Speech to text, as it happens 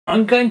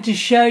I'm going to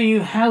show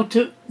you how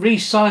to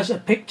resize a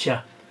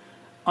picture.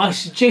 I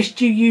suggest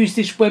you use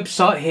this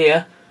website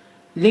here.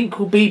 Link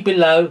will be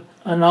below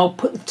and I'll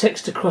put the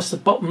text across the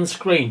bottom of the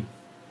screen.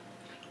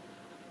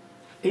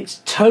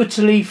 It's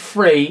totally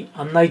free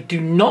and they do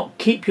not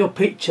keep your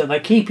picture. They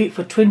keep it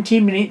for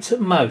 20 minutes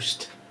at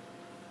most.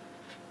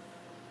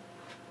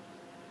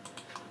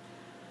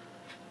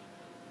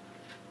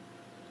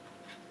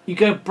 You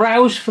go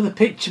browse for the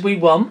picture we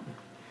want.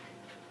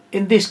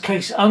 In this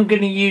case I'm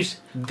going to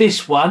use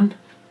this one.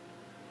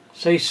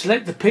 So you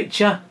select the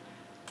picture,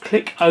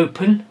 click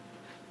open,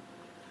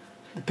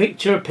 the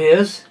picture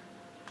appears.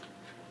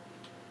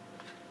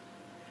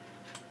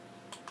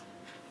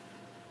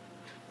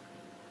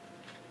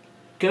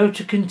 Go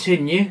to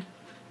continue.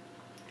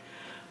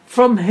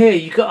 From here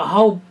you've got a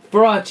whole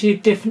variety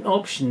of different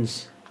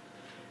options.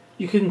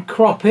 You can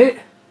crop it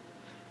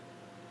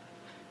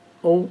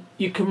or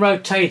you can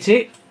rotate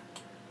it.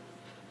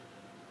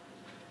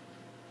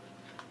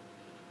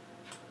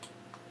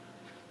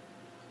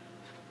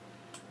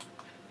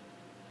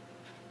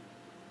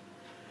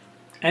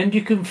 And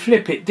you can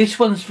flip it. This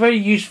one's very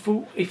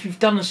useful if you've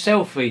done a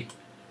selfie.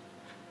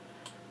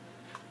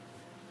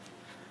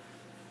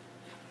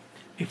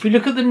 If we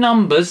look at the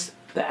numbers,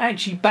 they're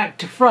actually back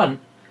to front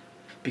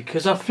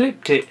because I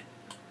flipped it.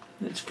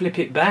 Let's flip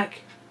it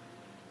back.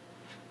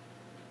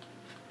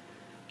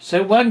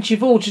 So once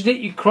you've altered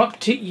it, you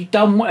cropped it, you've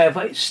done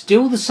whatever, it's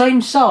still the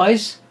same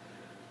size,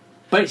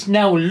 but it's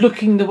now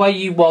looking the way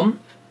you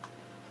want.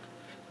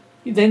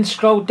 You then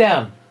scroll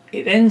down.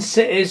 It then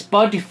says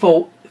by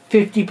default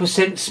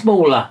 50%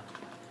 smaller.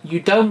 You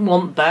don't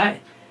want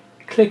that.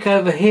 Click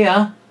over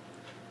here,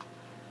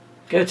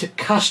 go to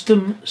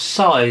custom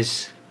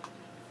size.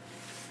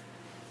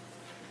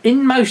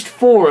 In most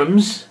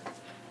forums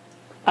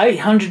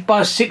 800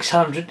 by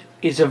 600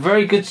 is a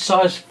very good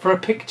size for a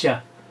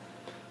picture.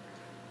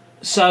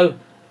 So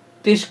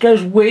this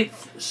goes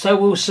width, so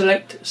we'll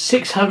select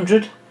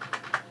 600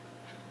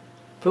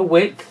 for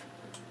width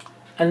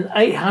and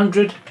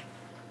 800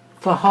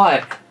 for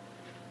height.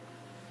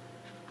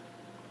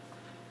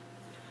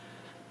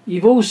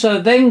 You've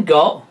also then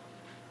got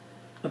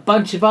a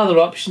bunch of other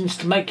options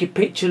to make your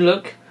picture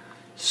look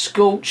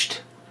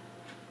scorched,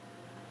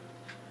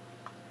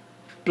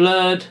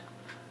 blurred,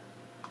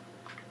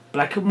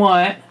 black and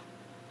white,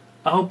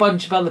 a whole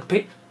bunch of other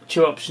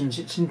picture options.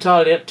 It's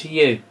entirely up to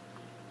you.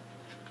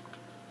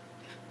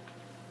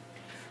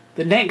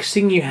 The next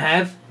thing you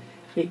have,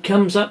 it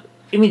comes up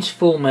image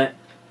format,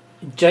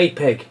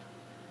 JPEG.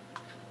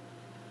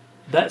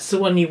 That's the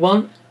one you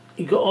want.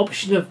 You've got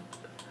option of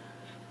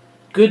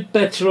good,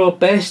 better or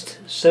best,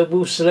 so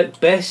we'll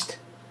select best.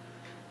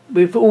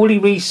 We've already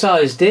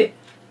resized it,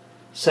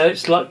 so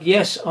it's like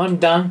yes, I'm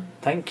done,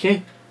 thank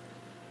you.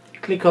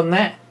 Click on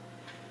that.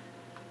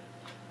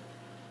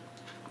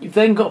 You've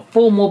then got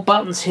 4 more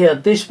buttons here.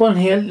 This one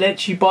here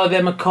lets you buy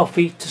them a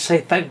coffee to say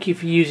thank you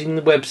for using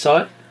the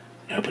website.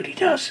 Nobody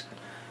does.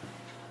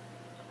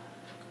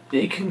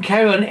 You can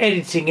carry on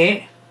editing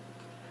it,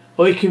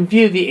 or you can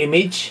view the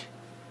image,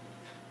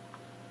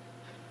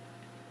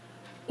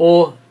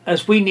 or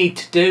as we need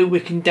to do, we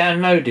can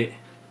download it.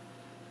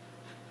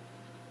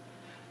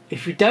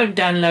 If you don't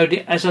download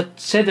it, as I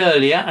said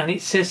earlier, and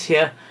it says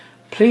here,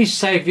 please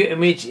save your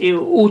image. It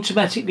will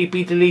automatically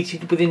be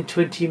deleted within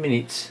 20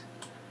 minutes.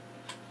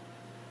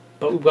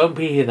 But we won't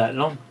be here that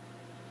long.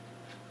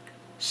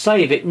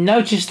 Save it.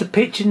 Notice the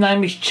picture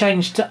name is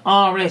changed to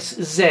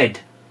RSZ.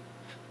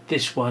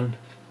 This one.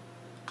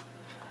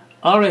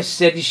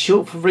 RSZ is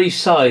short for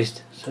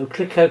resized. So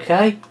click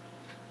OK.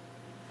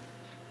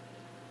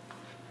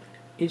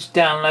 It's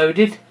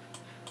downloaded.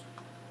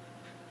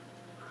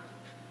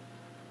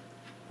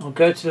 I'll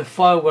go to the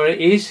file where it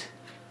is.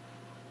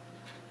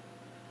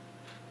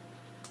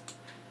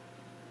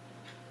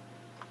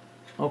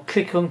 I'll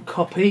click on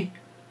copy.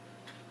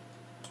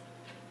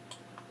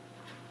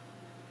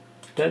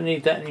 Don't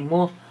need that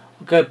anymore.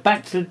 I'll go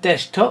back to the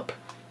desktop.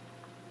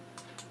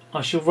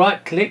 I shall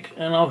right click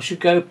and I shall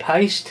go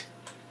paste.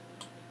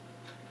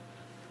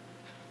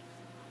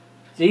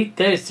 See,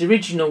 there's the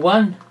original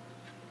one.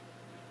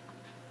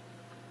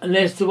 And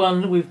there's the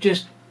one that we've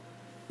just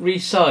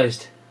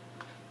resized.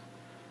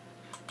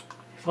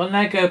 If I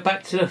now go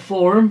back to the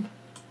forum,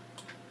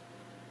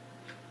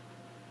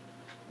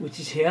 which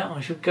is here, I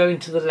shall go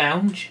into the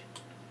lounge.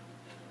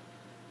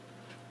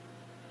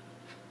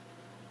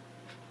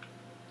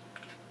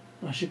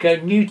 I should go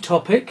new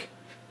topic.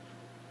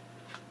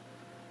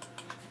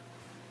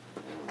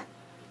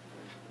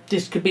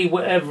 This could be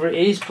whatever it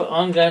is, but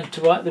I'm going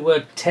to write the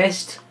word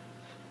test.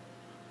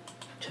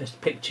 Test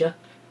picture.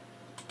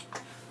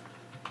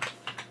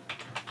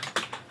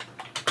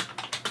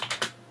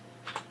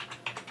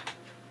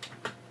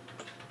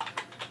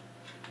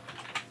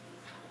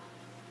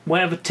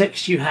 Whatever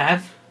text you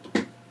have.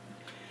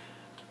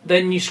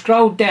 Then you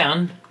scroll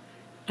down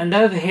and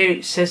over here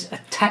it says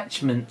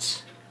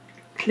attachments.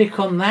 Click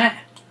on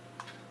that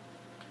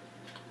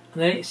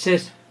and then it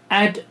says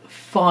add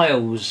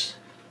files.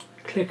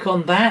 Click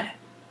on that.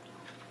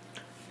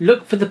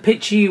 Look for the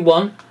picture you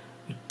want.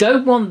 We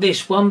don't want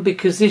this one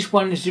because this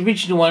one is the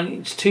original one.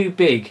 It's too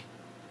big.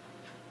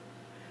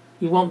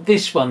 We want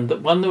this one, the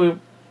one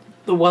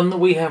that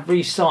we have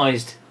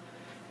resized.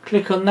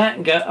 Click on that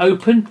and go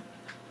open.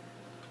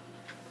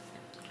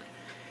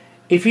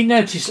 If you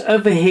notice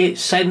over here,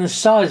 it's saying the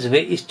size of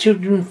it is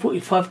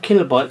 245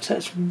 kilobytes.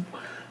 That's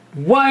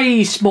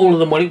way smaller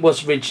than what it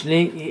was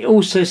originally. It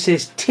also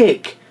says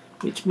tick,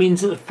 which means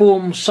that the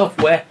form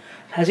software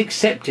has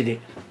accepted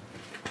it.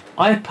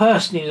 I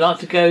personally like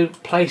to go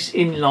place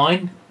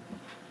inline.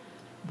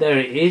 There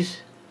it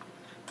is.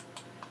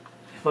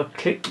 If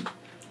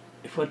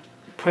I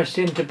press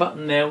the enter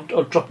button there,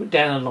 I'll drop it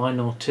down a line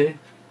or two.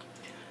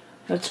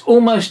 That's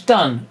almost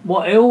done.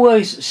 What I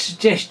always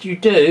suggest you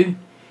do,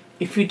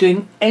 if you're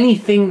doing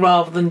anything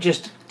rather than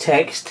just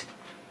text,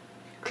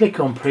 click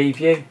on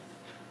preview,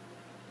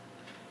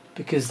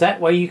 because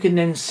that way you can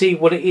then see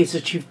what it is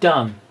that you've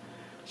done.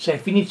 So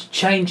if you need to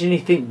change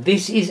anything,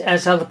 this is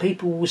as other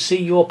people will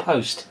see your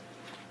post.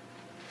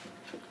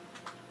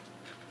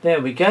 There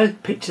we go,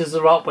 picture's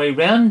the right way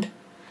round,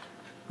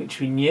 which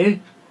we knew.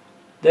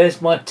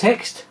 There's my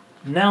text.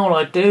 Now all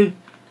I do,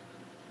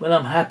 when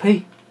I'm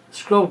happy,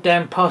 scroll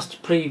down past the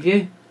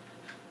preview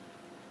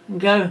and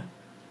go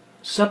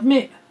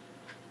submit.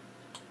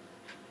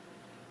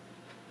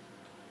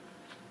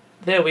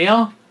 There we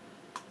are.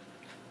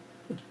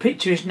 The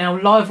picture is now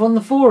live on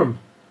the forum.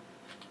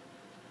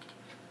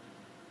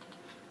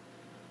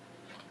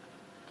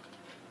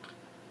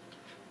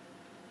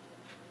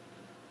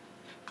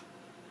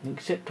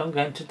 Except I'm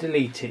going to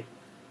delete it,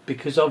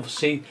 because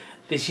obviously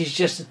this is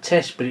just a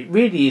test, but it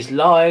really is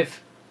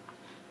live.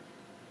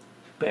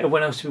 But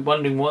everyone else will be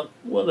wondering what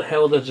the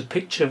hell there's a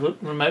picture of a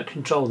remote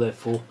control there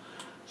for.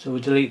 So we'll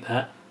delete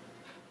that.